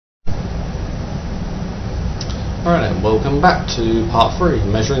Right then, welcome back to part 3,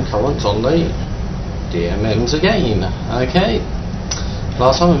 measuring current on the DMMs again. Okay,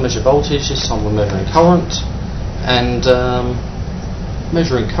 last time we measured voltage, this time we're measuring current, and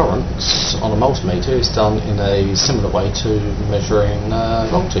measuring currents on a multimeter is done in a similar way to measuring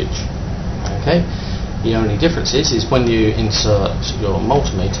voltage. Okay, the only difference is when you insert your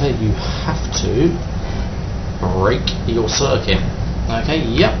multimeter, you have to break your circuit. Okay,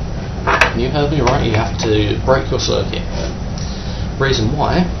 yep. You heard me right, you have to break your circuit. Reason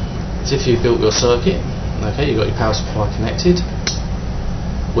why is if you built your circuit, okay, you've got your power supply connected,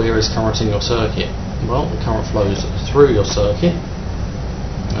 where is current in your circuit? Well, the current flows through your circuit,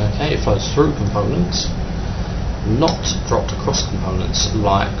 okay, it flows through components, not dropped across components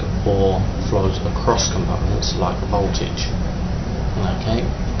like, or flows across components like voltage. Okay,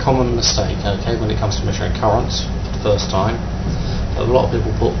 common mistake, okay, when it comes to measuring currents for the first time. A lot of people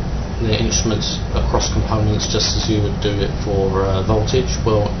put the instruments across components just as you would do it for voltage.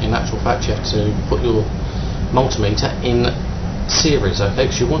 Well, in actual fact you have to put your multimeter in series, okay,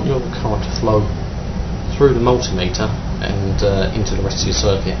 because you want your current to flow through the multimeter and into the rest of your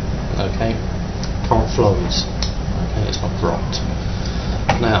circuit. Okay, current flows, okay, it's not dropped.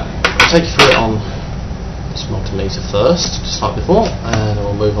 Now I'll take you through it on this multimeter first, just like before, and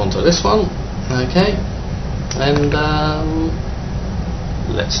we'll move on to this one. Okay, and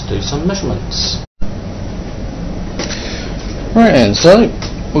let's do some measurements. Right then, so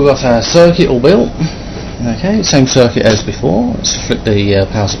we've got our circuit all built. Okay, same circuit as before. Let's flick the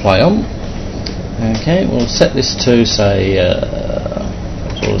power supply on. Okay, we'll set this to say,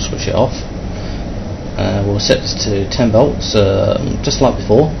 we'll switch it off. We'll set this to 10 volts, just like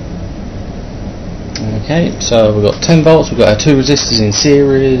before. Okay, so we've got 10 volts, we've got our two resistors in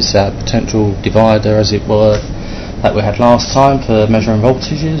series, our potential divider as it were, that we had last time for measuring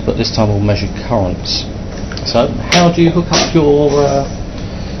voltages, but this time we'll measure currents. So how do you hook up your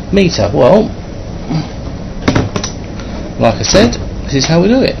meter? Well, like I said, this is how we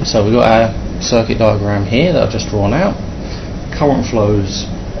do it. So we've got our circuit diagram here that I've just drawn out. Current flows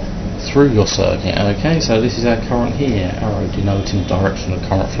through your circuit. Okay, so this is our current here, arrow denoting the direction of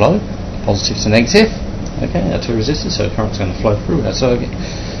current flow, positive to negative. Okay, our two resistors, so current's going to flow through our circuit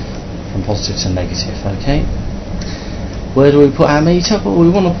from positive to negative. Okay, where do we put our meter? Well, we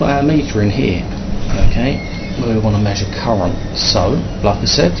want to put our meter in here. Okay, where we want to measure current. So, like I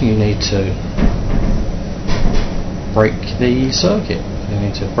said, you need to break the circuit. You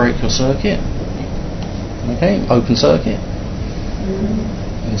need to break your circuit. Okay, open circuit.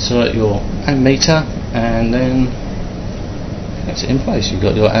 Insert your ammeter and then connect it in place. You've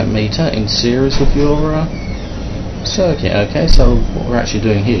got your ammeter in series with your circuit. Okay, so what we're actually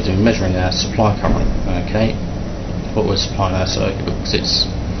doing here is we're measuring our supply current. Okay, what we're supplying our circuit because it's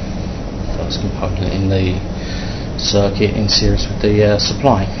the first component in the circuit in series with the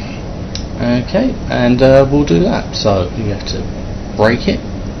supply. Okay, and we'll do that. So you have to break it,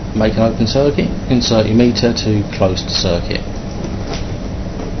 make an open circuit, insert your meter to close the circuit.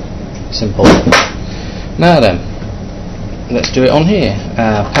 Simple. Now then, let's do it on here.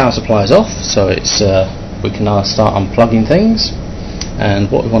 Our power supply is off, so it's we can now start unplugging things.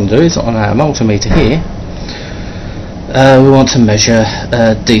 And what we want to do is on our multimeter here, we want to measure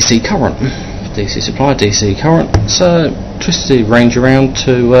DC current, DC supply, DC current. So twist the range around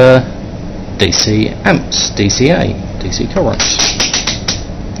to DC amps, DCA, DC currents.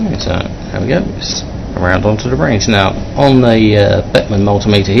 So there we go, just around onto the range. Now on the Beckman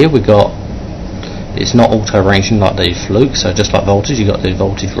multimeter here we've got, it's not auto ranging like the Fluke, so just like voltage you've got the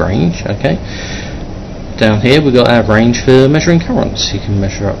voltage range. Okay, down here we've got our range for measuring currents. You can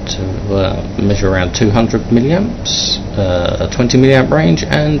measure up to measure around 200 milliamps, 20 milliamp range,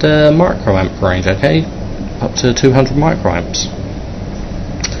 and microamp range. Okay, up to 200 microamps.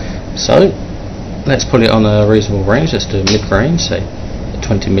 So let's put it on a reasonable range. Let's do a mid-range, say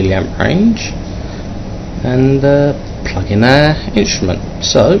 20 milliamp range, and plug in our instrument.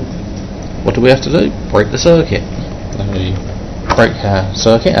 So what do we have to do? Break the circuit. We break our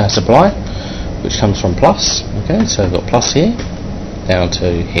circuit, our supply, which comes from plus. Okay, so we've got plus here down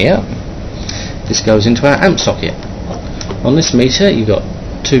to here. This goes into our amp socket. On this meter you've got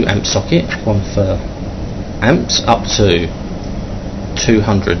two amp socket, one for amps up to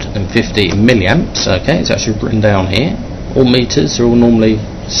 250 milliamps. Okay, it's actually written down here. All meters are all normally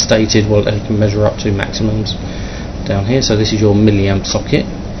stated what they can measure up to maximums down here. So this is your milliamp socket.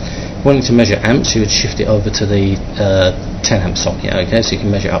 Wanting to measure amps, you would shift it over to the 10 amp socket. Okay, so you can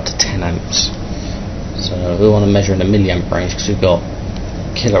measure up to 10 amps. So we want to measure in a milliamp range because we've got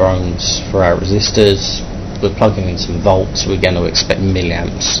kilo ohms for our resistors. We're plugging in some volts, we're going to expect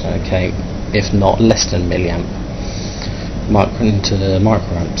milliamps. Okay, if not less than milliamp. into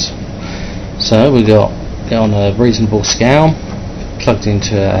microamps. So we got it on a reasonable scale, plugged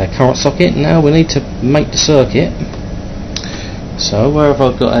into a current socket. Now we need to make the circuit. So where have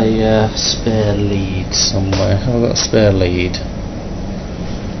I got a spare lead somewhere? I've got a spare lead.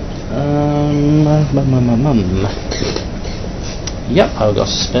 Yep, I've got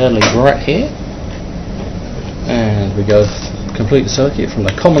a spare lead right here. And we go complete the circuit from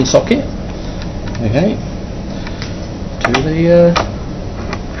the common socket, okay, to the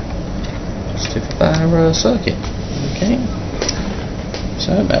positive our circuit, okay.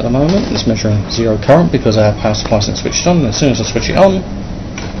 So at the moment it's measuring 0 current because our power supply isn't switched on. As soon as I switch it on,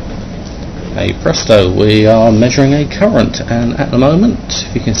 hey presto, we are measuring a current, and at the moment,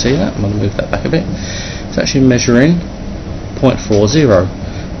 if you can see that, I'm going to move that back a bit, it's actually measuring 0.40.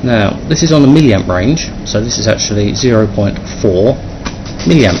 Now this is on the milliamp range, so this is actually 0.4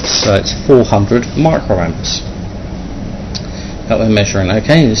 milliamps, so it's 400 microamps that we're measuring.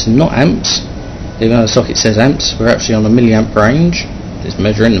 Okay, this is not amps, even though the socket says amps, we're actually on the milliamp range. It's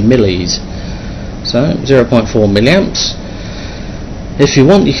measuring millis, so 0.4 milliamps. If you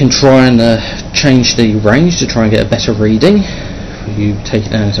want, you can try and change the range to try and get a better reading. You take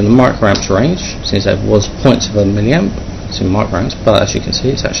it down to the microamps range, since that was points of a milliamp, it's in microamps, but as you can see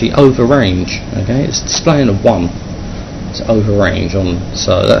it's actually over range. Okay, it's displaying a 1, it's over range on,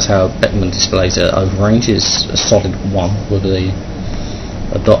 so that's how Beckman displays it. Over range is a solid 1 with a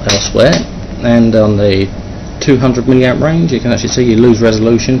dot elsewhere, and on the 200 milliamp range you can actually see you lose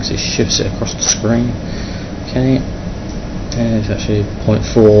resolution because it shifts it across the screen. Okay, and it's actually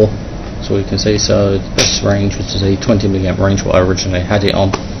 0.4, so we can see, so the best range was the 20 milliamp range what I originally had it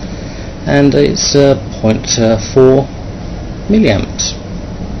on, and it's 0.4 milliamps.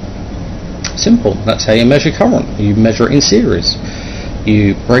 Simple. That's how you measure current. You measure it in series.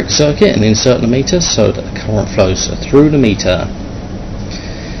 You break the circuit and insert the meter so that the current flows through the meter.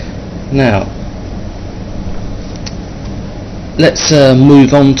 Now let's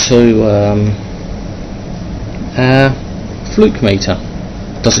move on to our fluke meter.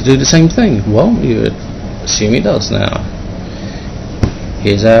 Does it do the same thing? Well, you would assume it does. Now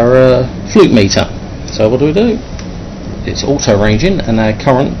here's our fluke meter. So what do? It's auto ranging, and our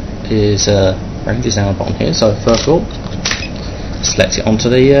current is range is down the bottom here. So first of all, select it onto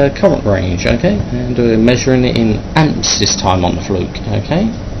the current range, okay, and we're measuring it in amps this time on the fluke.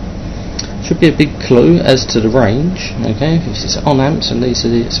 Okay, should be a big clue as to the range. Okay, if it's on amps and this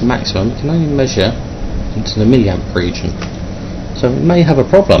is its maximum, you can only measure into the milliamp region, so it may have a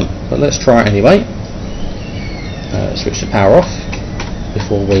problem, but let's try it anyway. Switch the power off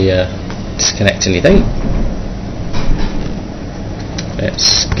before we disconnect anything.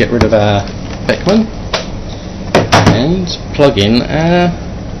 Let's get rid of our Beckman and plug in our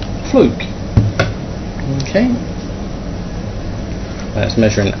fluke. Okay, that's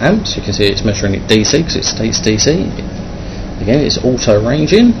measuring amps. You can see it's measuring it DC because it states DC. Again, it's auto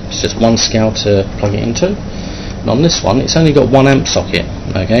ranging, it's just one scale to plug it into, and on this one it's only got 1 amp socket.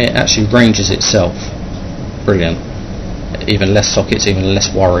 Okay, it actually ranges itself. Brilliant. Even less sockets, even less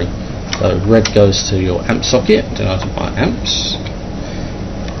worry. So red goes to your amp socket, denoted by amps,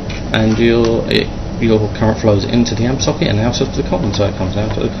 and your current flows into the amp socket and out of the common, so it comes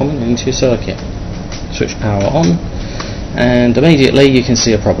out of the common into your circuit. Switch power on, and immediately you can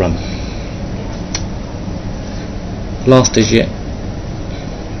see a problem. Last digit,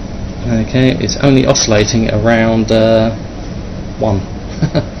 okay, it's only oscillating around 1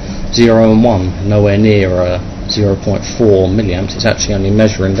 0 and 1, nowhere near 0.4 milliamps. It's actually only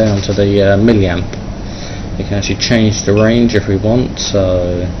measuring down to the milliamp. You can actually change the range if we want,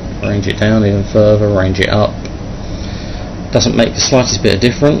 so range it down even further, range it up. Doesn't make the slightest bit of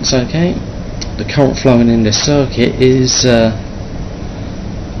difference. Okay, the current flowing in this circuit is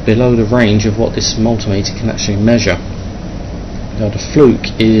below the range of what this multimeter can actually measure. Now the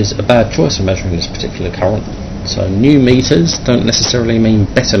fluke is a bad choice of measuring this particular current, so new meters don't necessarily mean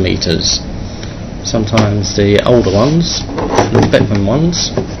better meters. Sometimes the older ones, the Beckman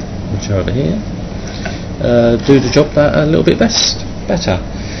ones, which are over here, do the job that a little bit better,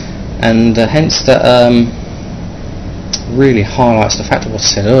 and hence that really highlights the fact of what I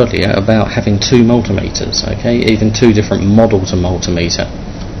said earlier about having 2 multimeters. Okay, even 2 different models of multimeter.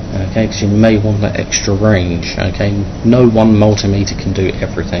 Okay, because you may want that extra range. Okay, no one multimeter can do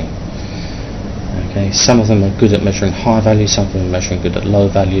everything. Okay, some of them are good at measuring high values, some of them are measuring good at low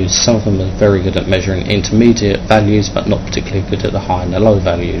values, some of them are very good at measuring intermediate values but not particularly good at the high and the low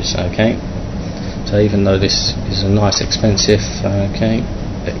values. Okay, so even though this is a nice, expensive, okay,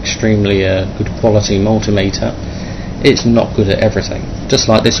 extremely good quality multimeter, it's not good at everything. Just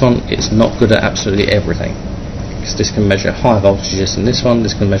like this one, it's not good at absolutely everything. because this can measure higher voltages than this one,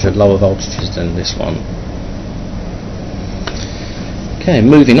 this can measure lower voltages than this one. Okay,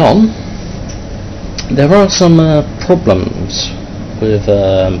 moving on, there are some problems with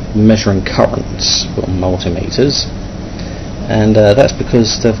measuring currents on multimeters, and that's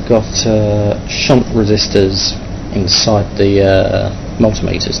because they've got shunt resistors inside the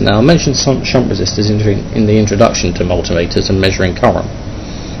multimeters. Now, I mentioned some shunt resistors in the introduction to multimeters and measuring current.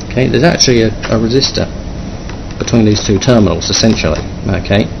 Okay, there's actually a resistor between these two terminals, essentially.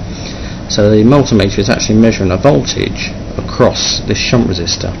 Okay, so the multimeter is actually measuring a voltage across this shunt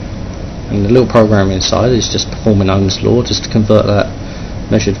resistor, and the little program inside is just performing Ohm's law, just to convert that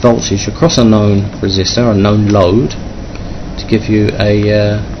measured voltage across a known resistor, a known load, to give you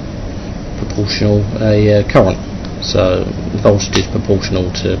a proportional current. So voltage is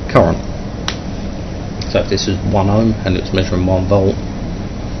proportional to current. So if this is 1 ohm and it's measuring 1 volt,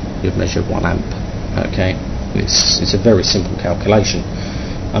 you've measured 1 amp. Okay, it's a very simple calculation.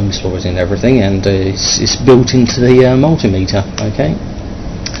 Ohm's law is in everything, and it's built into the multimeter. Okay,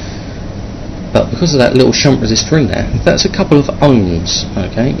 but because of that little shunt resistor in there, that's a couple of ohms.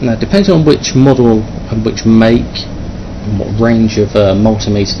 Okay, now depending on which model and which make and what range of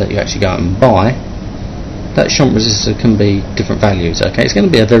multimeter that you actually go out and buy, that shunt resistor can be different values. Okay, it's going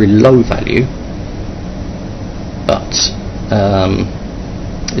to be a very low value, but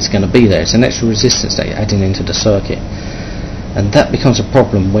it's going to be there. It's an extra resistance that you're adding into the circuit, and that becomes a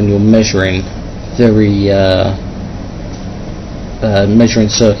problem when you're measuring measuring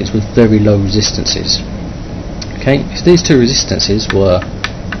circuits with very low resistances. Okay, if these two resistances were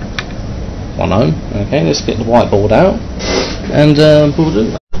 1 ohm, okay, let's get the whiteboard out and we'll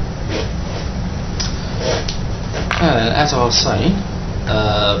do that. As I was saying,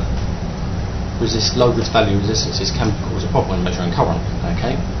 low value resistances can cause a problem when measuring current.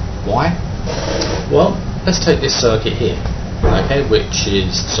 Okay, why? Well, let's take this circuit here, okay, which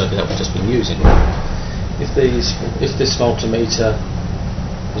is the circuit that we've just been using. If this multimeter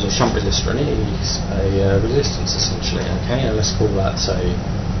has a shunt resistor in it, it's a resistance essentially. Okay, and let's call that, say,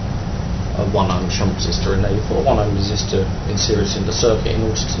 a 1 ohm shunt resistor, and now you've got a 1 ohm resistor in series in the circuit in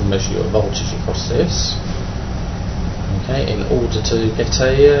order to measure your voltage across this. Okay, in order to get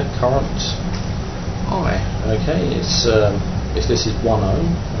a current I. Okay, it's if this is 1 ohm,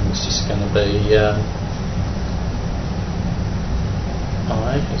 and it's just going to be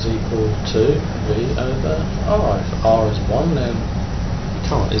I is equal to V over R. If R is 1, then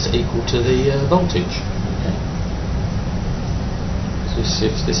current is equal to the voltage. Okay, so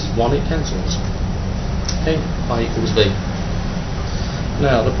if this is 1, it cancels. Okay, I equals V.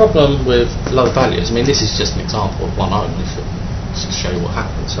 Now, the problem with low values, I mean, this is just an example of 1 ohm, just to show you what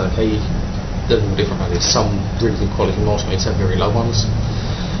happens. Okay, they're all different values. Some really good quality multimeters have very low ones,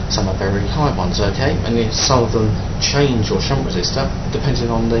 some have very high ones. Okay, and some of them change your shunt resistor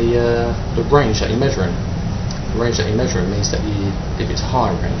depending on the range that you're measuring. The range that you're measuring means that if it's a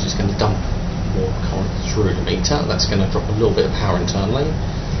higher range, it's going to dump more current through the meter. That's going to drop a little bit of power internally.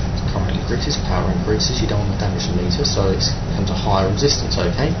 Current increases, power increases, you don't want to damage the meter, so it becomes a higher resistance.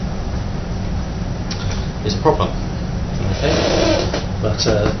 Okay, it's a problem. Okay, but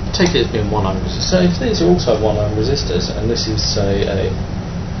take it as being 1 ohm resistor. If these are also 1 ohm resistors, and this is, say,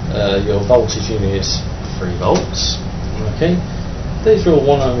 your voltage unit is 3 volts. Okay, these are all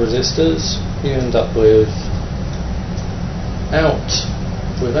 1 ohm resistors. You end up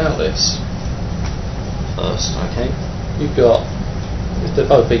without this first. Okay, you've got, if they're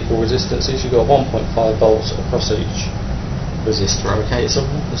both equal resistances, you've got 1.5 volts across each resistor. Okay, it's a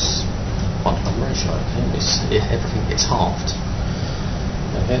 1-to-1 ratio. Okay, everything gets halved.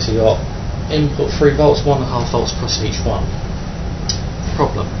 Okay, so you've got input 3 volts, 1.5 volts across each one.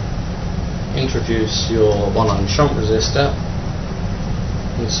 Problem: introduce your 1 ohm shunt resistor,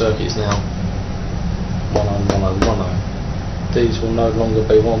 and the circuit is now 1 ohm, 1 ohm, 1 ohm. These will no longer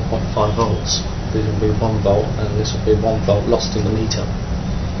be 1.5 volts. These will be 1 volt, and this will be 1 volt lost in the meter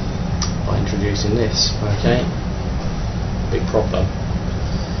by introducing this. Okay, big problem.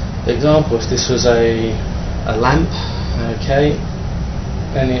 The example, if this was a lamp, okay,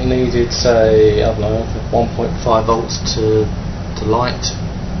 and it needed, say, I don't know, 1.5 volts to light,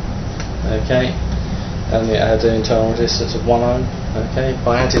 okay, and it had an internal resistance of 1 ohm. Okay,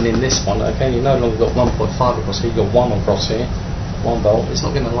 by adding in this one, okay, you no longer got 1.5 across here, you've got 1 across here. 1 volt, it's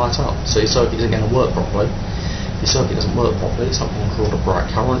not going to light up, so your circuit isn't going to work properly. If your circuit doesn't work properly, something called a bright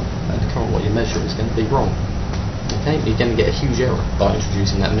current, and the current what you measure is going to be wrong. Okay, you're going to get a huge error by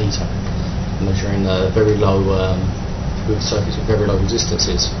introducing that meter, measuring very low with circuits with very low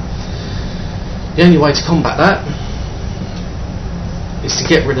resistances. The only way to combat that is to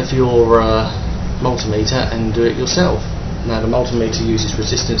get rid of your multimeter and do it yourself. Now the multimeter uses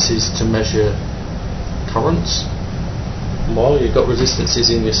resistances to measure currents. Well, you've got resistances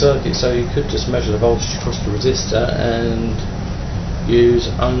in your circuit, so you could just measure the voltage across the resistor and use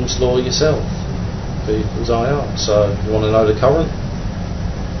Ohm's law yourself. V equals IR. So if you want to know the current,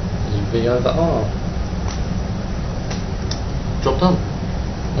 do V over R. Job done.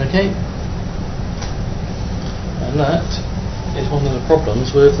 Okay. And that is one of the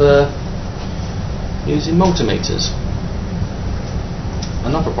problems with using multimeters.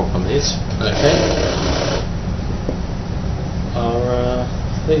 Another problem is, are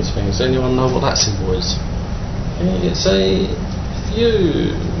these things. Anyone know what that symbol is? It's a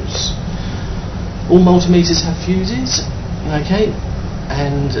fuse. All multimeters have fuses,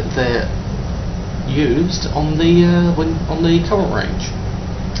 and they're used on the current range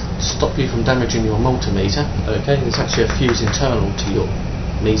to stop you from damaging your multimeter. There's actually a fuse internal to your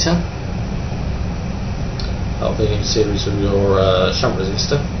meter. That'll be in series with your shunt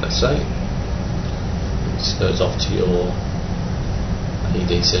resistor, let's say. This goes off to your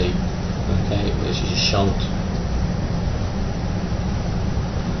ADC, which is your shunt.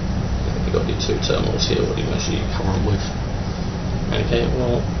 You've got your two terminals here, what do you measure your current with?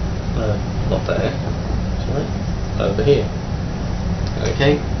 Well, not there, sorry, over here.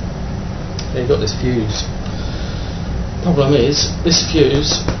 You've got this fuse. Problem is, this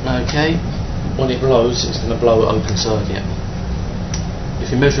fuse, when it blows, it's going to blow at open circuit.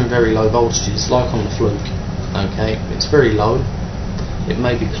 If you're measuring very low voltages, like on the fluke, it's very low. It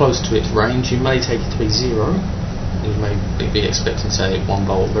may be close to its range. You may take it to be 0. You may be expecting, say, 1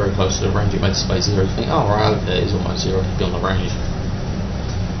 volt, very close to the range. It may display 0. You think, oh right, okay, it's almost 0. It'll be on the range.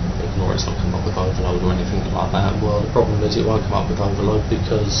 Ignore it's not come up with overload or anything like that. Well, the problem is it won't come up with overload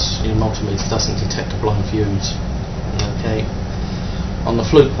because your multimeter doesn't detect a blown fuse. On the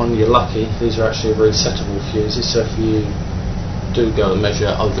fluke one, you're lucky. These are actually resettable fuses, so if you do go and measure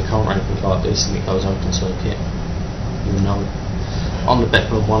over current or anything like this and it goes open circuit, you know. On the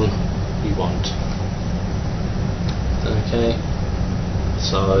Beckman one, you won't.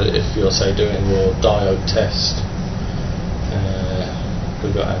 So if you're, say, doing your diode test,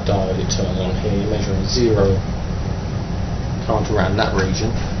 we've got our diode, it turns on here, you're measuring 0 current around that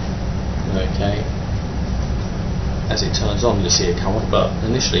region. As it turns on, you'll see a current, but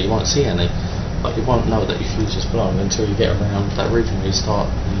initially you won't see any. But you won't know that your fuse is blown until you get around that region where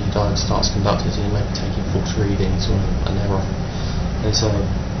the diode starts conducting, so you may be taking false readings or an error. And so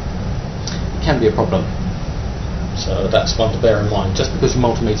it can be a problem. So that's one to bear in mind. Just because your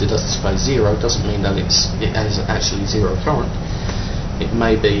multimeter does display 0 doesn't mean that it has actually 0 current. It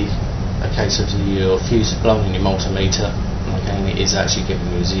may be a case of your fuse is blown in your multimeter, and it is actually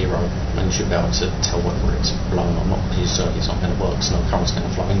giving you 0, and you should be able to tell whether it's blown or not, because your circuit's not going to work, so no current's going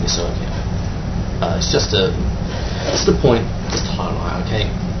to flow in your circuit. It's just a point just to highlight.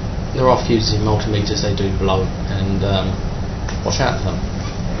 There are fuses in multimeters, they do blow, and watch out for them.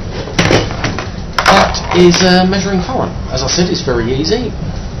 That is measuring current. As I said, it's very easy.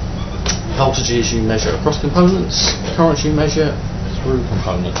 Voltages you measure across components, currents you measure through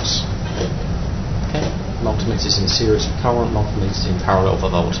components. Multimeters in series with current, multimeters in parallel for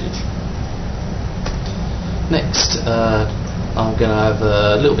voltage. Next, I'm going to have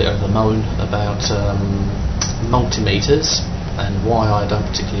a little bit of a moan about multimeters and why I don't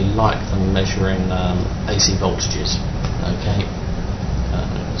particularly like them measuring AC voltages.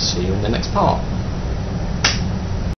 See you in the next part.